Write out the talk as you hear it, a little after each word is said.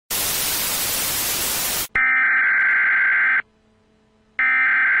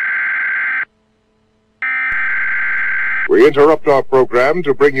We interrupt our program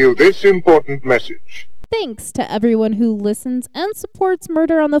to bring you this important message. Thanks to everyone who listens and supports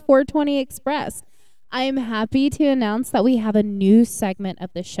Murder on the 420 Express. I am happy to announce that we have a new segment of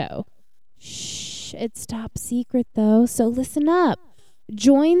the show. Shh, it's top secret though, so listen up.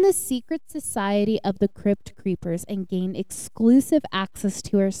 Join the secret society of the Crypt Creepers and gain exclusive access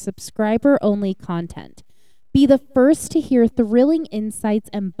to our subscriber-only content. Be the first to hear thrilling insights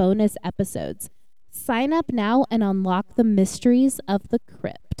and bonus episodes. Sign up now and unlock the mysteries of the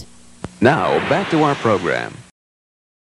crypt. Now, back to our program.